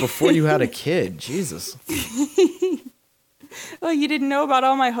have did before you had a kid. Jesus. Oh, you didn't know about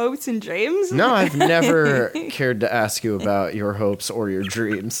all my hopes and dreams? No, I've never cared to ask you about your hopes or your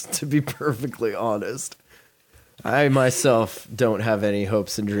dreams, to be perfectly honest. I myself don't have any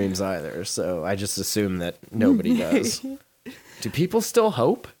hopes and dreams either, so I just assume that nobody does. Do people still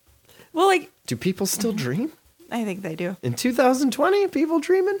hope? Well, like, Do people still dream? I think they do. In 2020, people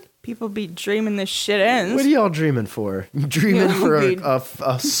dreaming? People be dreaming this shit ends. What are y'all dreaming for? Dreaming Yeah, for dude.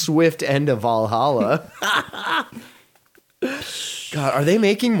 a swift end of Valhalla. God, are they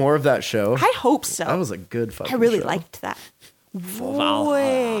making more of that show? I hope so. That was a good fucking I really show. liked that.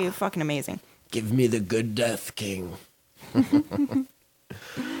 Way fucking amazing. Give me the good death, king.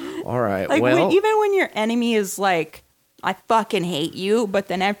 All right, Like, well... even when your enemy is like, I fucking hate you, but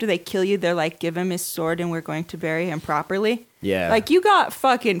then after they kill you, they're like, give him his sword and we're going to bury him properly. Yeah. Like, you got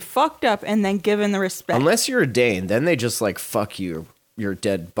fucking fucked up and then given the respect. Unless you're a Dane, then they just, like, fuck you, your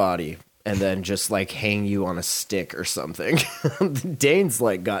dead body, and then just, like, hang you on a stick or something. Danes,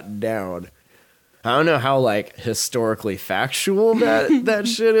 like, got down. I don't know how, like, historically factual that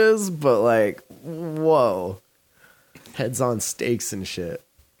shit is, but, like, whoa. Heads on stakes and shit.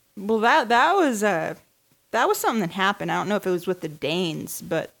 Well, that was something that happened. I don't know if it was with the Danes,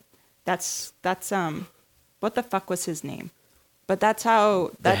 but that's what the fuck was his name? But that's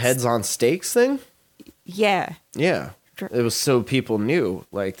how The heads on stakes thing? Yeah. Yeah. It was so people knew,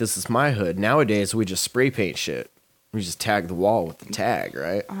 like, this is my hood. Nowadays, we just spray paint shit. We just tag the wall with the tag,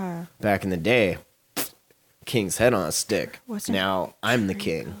 right? Back in the day, king's head on a stick. Wasn't Now, I'm the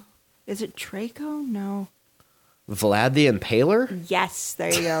king. Is it Draco? No. Vlad the Impaler? Yes,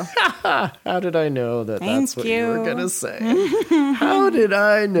 there you go. How did I know that that's Thank what you were you. going to say? How did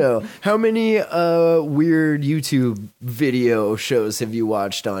I know? How many weird YouTube video shows have you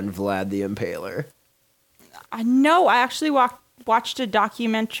watched on Vlad the Impaler? I know. I actually watched a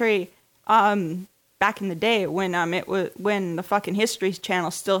documentary back in the day when when the fucking History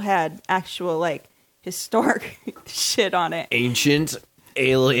Channel still had actual like historic shit on it. Ancient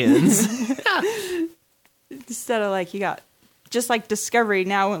aliens. Instead of like you got just like Discovery.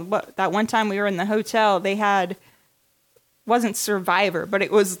 Now, that one time we were in the hotel, they had wasn't Survivor, but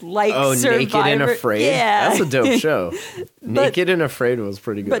it was like Survivor. Naked and Afraid. Yeah, that's a dope show. Naked and Afraid was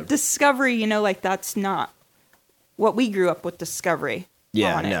pretty good. But Discovery, you know, like that's not what we grew up with. Discovery.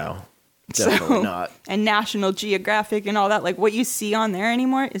 Yeah, on it. no, definitely not. And National Geographic and all that, like what you see on there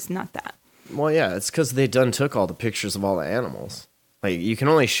anymore is not that. Well, yeah, it's because they done took all the pictures of all the animals. Like, you can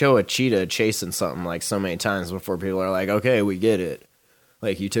only show a cheetah chasing something like so many times before people are like, okay, we get it.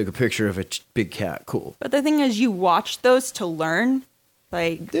 Like, you took a picture of a big cat, cool. But the thing is, you watch those to learn.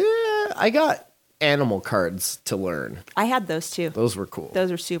 Like, Yeah, I got animal cards to learn. I had those too. Those were cool.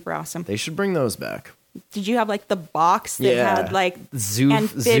 Those were super awesome. They should bring those back. Did you have like the box that had like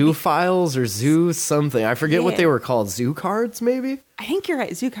zoo files or zoo something? I forget what they were called. Zoo cards, maybe? I think you're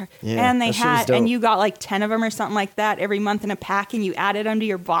right, zoo card. Yeah, and they that shit was had, dope. and you got like 10 of them or something like that every month in a pack, and you added them to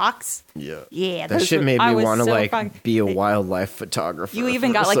your box. Yeah. Yeah, That those shit were- made I me was want to so like fucking- be a wildlife photographer. You even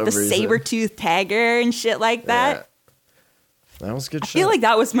for got like some the reason. saber-toothed tiger and shit like that. Yeah. That was good I shit. feel like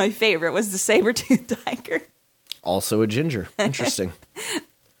that was my favorite, was the saber-toothed tiger. Also a ginger. Interesting.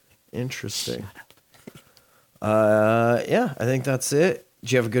 Interesting. Yeah, I think that's it.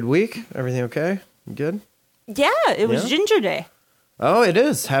 Did you have a good week? Everything okay? You good? Yeah, it was Yeah? Ginger Day. Oh, it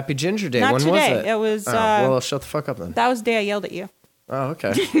is. Happy Ginger Day. Not when today. was it? It was, Oh, well, shut the fuck up then. That was the day I yelled at you. Oh,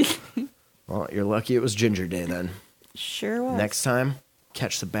 okay. Well, you're lucky it was Ginger Day then. Sure was. Next time,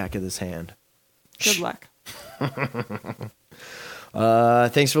 catch the back of this hand. Good luck.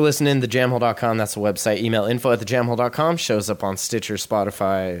 Thanks for listening. TheJamhole.com. That's the website. Email info@thejamhole.com. Shows up on Stitcher,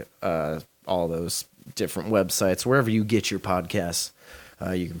 Spotify, all those different websites. Wherever you get your podcasts,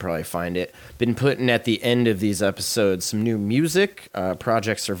 you can probably find it. Been putting at the end of these episodes some new music.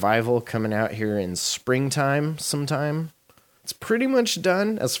 Project Survival coming out here in springtime sometime. It's pretty much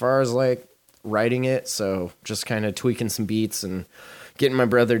done as far as like writing it. So just kind of tweaking some beats and getting my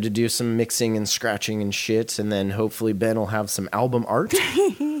brother to do some mixing and scratching and shit. And then hopefully Ben will have some album art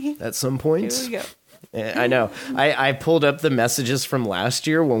at some point. Here we go. I know. I pulled up the messages from last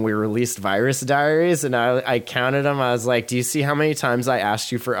year when we released Virus Diaries, and I counted them. I was like, do you see how many times I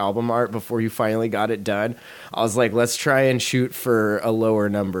asked you for album art before you finally got it done? I was like, let's try and shoot for a lower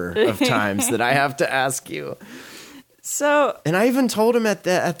number of times that I have to ask you. So, And I even told him at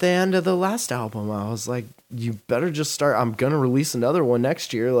the end of the last album, I was like, you better just start. I'm going to release another one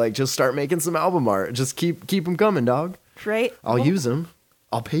next year. Like, just start making some album art. Just keep them coming, dog. right? I'll use them.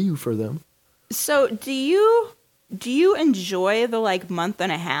 I'll pay you for them. So, do you enjoy the like month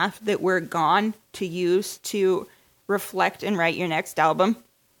and a half that we're gone to use to reflect and write your next album?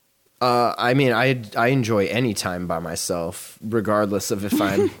 I mean, I enjoy any time by myself, regardless of if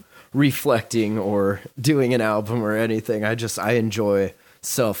I'm reflecting or doing an album or anything. I enjoy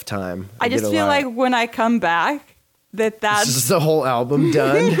self time. I just feel like when I come back, that's is the whole album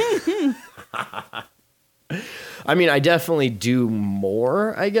done. I mean, I definitely do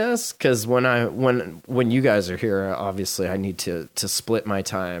more, I guess, because when you guys are here, obviously I need to split my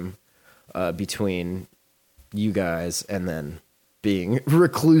time between you guys and then being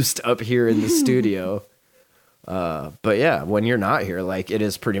reclused up here in the studio. But yeah, when you're not here, like it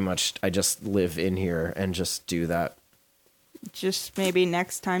is pretty much I just live in here and just do that. just maybe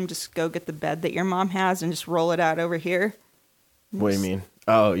next time just go get the bed that your mom has and just roll it out over here. What do you mean?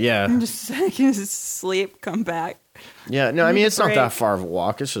 Oh yeah, Just sleep, come back. yeah. No, I mean it's not Break. that far of a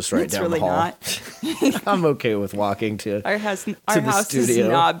walk. It's just right It's down really the hall. not. I'm okay with walking to. Our house the is studio.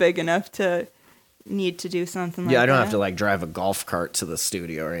 not big enough to need to do something like that. Yeah, I don't have to like drive a golf cart to the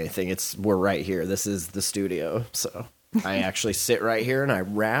studio or anything. We're right here. This is the studio. So I actually sit right here and I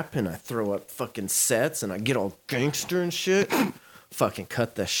rap and I throw up fucking sets and I get all gangster and shit. Fucking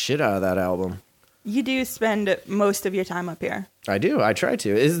cut the shit out of that album. You do spend most of your time up here. I do. I try to.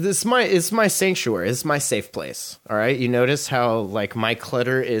 It's my sanctuary. It's my safe place. All right. You notice how like my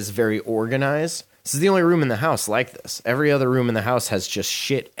clutter is very organized. This is the only room in the house like this. Every other room in the house has just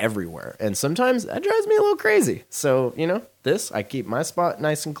shit everywhere. And sometimes that drives me a little crazy. So, I keep my spot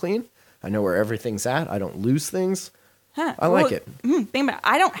nice and clean. I know where everything's at. I don't lose things. Huh. I like it. Think about it.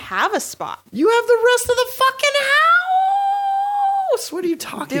 I don't have a spot. You have the rest of the fucking house. What are you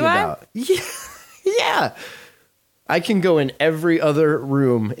talking Do I? about? Yeah. Yeah. I can go in every other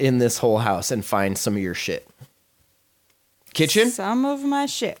room in this whole house and find some of your shit. Kitchen? Some of my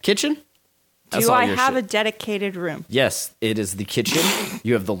shit. Kitchen? That's Do all I your have shit. a dedicated room? Yes, it is the kitchen.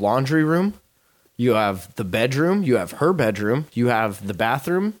 You have the laundry room. You have the bedroom. You have her bedroom. You have the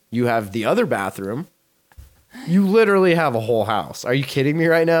bathroom. You have the other bathroom. You literally have a whole house. Are you kidding me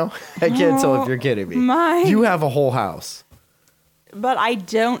right now? I can't tell if you're kidding me. You have a whole house. But I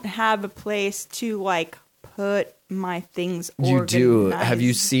don't have a place to, like, put my things You do. Have you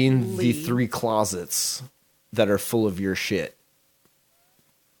organizedly. seen the 3 closets that are full of your shit?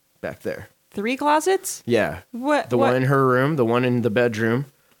 Back there. 3 closets? Yeah. What? The one in her room, the one in the bedroom.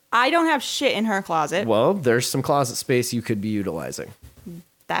 I don't have shit in her closet. Well, there's some closet space you could be utilizing.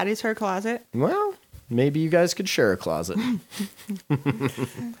 That is her closet. Well, maybe you guys could share a closet.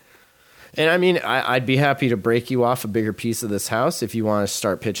 And I mean, I'd be happy to break you off a bigger piece of this house if you want to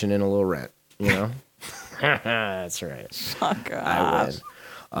start pitching in a little rent, you know? That's right. Fuck off.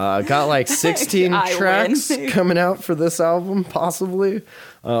 I win. Got like 16 I tracks win. coming out for this album, possibly.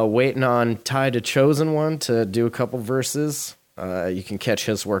 Waiting on Ty to Chosen One to do a couple verses. You can catch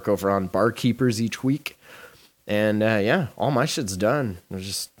his work over on Barkeepers each week. And yeah, all my shit's done. I'm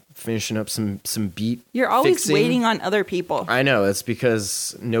just finishing up some beat You're always fixing. waiting on other people. I know, it's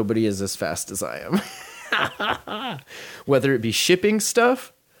because nobody is as fast as I am. Whether it be shipping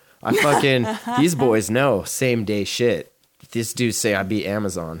stuff, I fucking, these boys know, same day shit. These dudes say I beat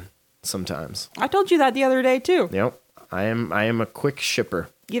Amazon sometimes. I told you that the other day, too. Yep, I am a quick shipper.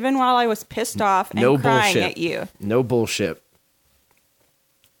 Even while I was pissed off and No crying bullshit. at you. No bullshit.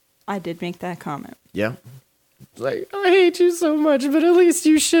 I did make that comment. Yeah. Like, I hate you so much, but at least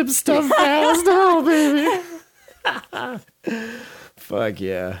you ship stuff fast. Oh, baby. Fuck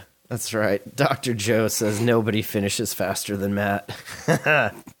yeah. That's right. Dr. Joe says nobody finishes faster than Matt.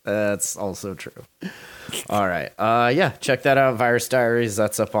 That's also true. All right. Yeah, check that out. Virus Diaries.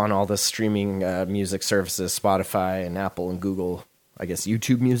 That's up on all the streaming music services, Spotify and Apple and Google. I guess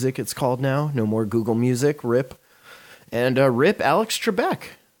YouTube Music it's called now. No more Google Music. RIP. And RIP Alex Trebek.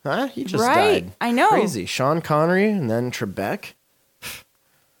 Huh? He just Right. died. I know. Crazy. Sean Connery and then Trebek.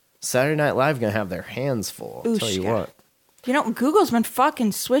 Saturday Night Live going to have their hands full. I'll tell you Ooshka. what. You know, Google's been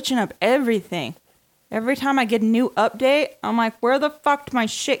fucking switching up everything. Every time I get a new update, I'm like, where the fuck did my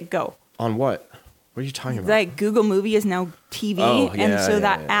shit go? On what? What are you talking about? Like, Google Movie is now TV, Oh, and yeah, so yeah,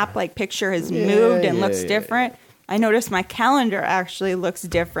 that yeah. app, like, picture has Yeah, moved and yeah, looks yeah, different. I noticed my calendar actually looks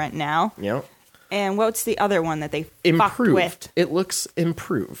different now. Yep. And what's the other one that they fucked Improved. with? It looks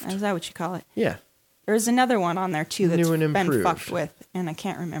improved. Is that what you call it? Yeah. There's another one on there, too, that's New and been improved. fucked with, and I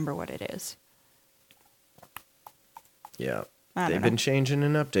can't remember what it is. Yeah. I don't They've know. been changing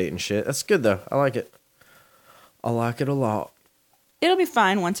and updating shit. That's good, though. I like it. I like it a lot. It'll be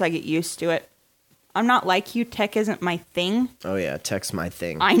fine once I get used to it. I'm not like you. Tech isn't my thing. Oh, yeah. Tech's my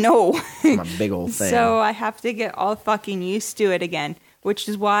thing. I know. I'm a big old thing. So I have to get all fucking used to it again, which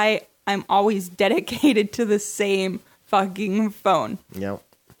is why I'm always dedicated to the same fucking phone. Yep.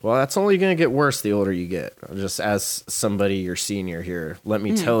 Well, that's only going to get worse the older you get. Just as somebody, your senior here, let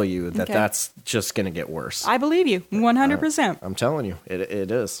me tell you that okay. that's just going to get worse. I believe you 100%. I'm telling you,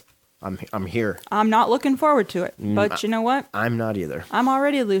 it is. I'm here. I'm not looking forward to it, but you know what? I'm not either. I'm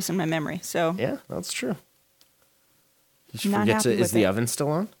already losing my memory, so Yeah, that's true. Did you Not forget happy to? Is with the it. oven still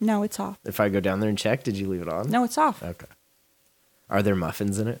on? no, it's off. If I go down there and check, did you leave it on? No, it's off. Okay. Are there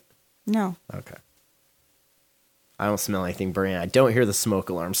muffins in it? No. Okay. I don't smell anything burning. I don't hear the smoke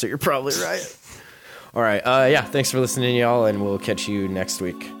alarm, so you're probably right. All right. Yeah. Thanks for listening, y'all, and we'll catch you next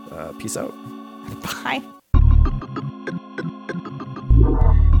week. Peace out. Bye.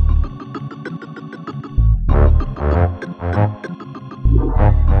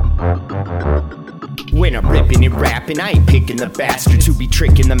 When I'm ripping and rapping, I ain't picking the bastards who be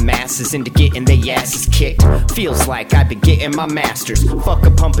tricking the masses into getting their asses kicked. Feels like I've been getting my masters. Fuck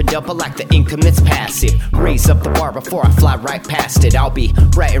a pump and dump, I like the income that's passive. Raise up the bar before I fly right past it. I'll be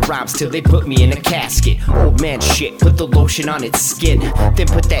writing rhymes till they put me in a casket. Old man shit, put the lotion on its skin. Then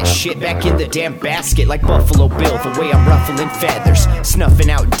put that shit back in the damn basket like Buffalo Bill, the way I'm ruffling feathers. Snuffing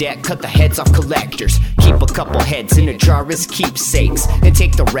out debt, cut the heads off collectors. Keep a couple heads in a jar as keepsakes. And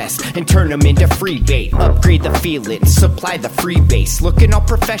take the rest and turn them into free bait. Upgrade the feeling, supply the free base. Looking all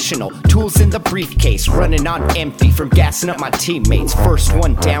professional, tools in the briefcase. Running on empty from gassing up my teammates. First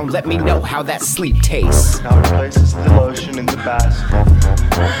one down, let me know how that sleep tastes. Now it places the lotion in the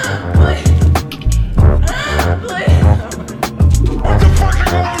basket.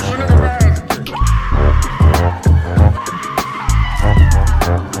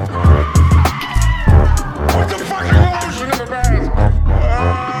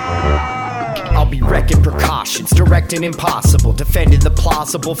 I'll be wrecking precautions, direct acting impossible, defending the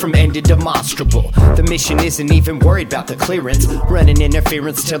plausible from ending demonstrable. The mission isn't even worried about the clearance, running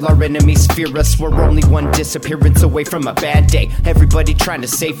interference till our enemies fear us. We're only one disappearance away from a bad day. Everybody trying to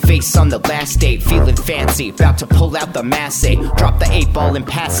save face on the last day, feeling fancy, about to pull out the masse. Drop the 8-ball in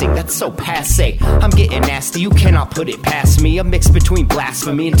passing, that's so passe. I'm getting nasty, you cannot put it past me. A mix between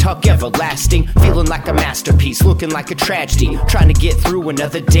blasphemy and tuck everlasting, feeling like a masterpiece, looking like a tragedy, trying to get through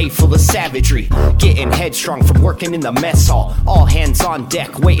another day full of savagery. Getting headstrong from working in the mess hall, all hands on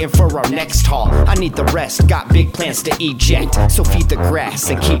deck, waiting for our next haul. I need the rest, got big plans to eject, so feed the grass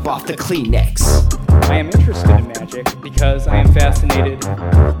and keep off the Kleenex. I am interested in magic because I am fascinated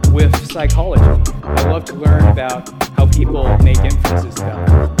with psychology. I love to learn about how people make inferences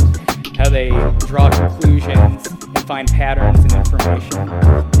about things, how they draw conclusions and find patterns in information.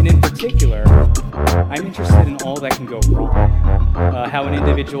 And in particular, I'm interested in all that can go wrong, how an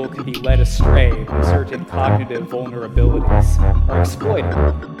individual can be led astray when certain cognitive vulnerabilities are exploited.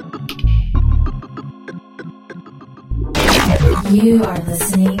 You are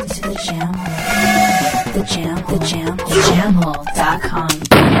listening to the Jamhole. The Jamhole.com.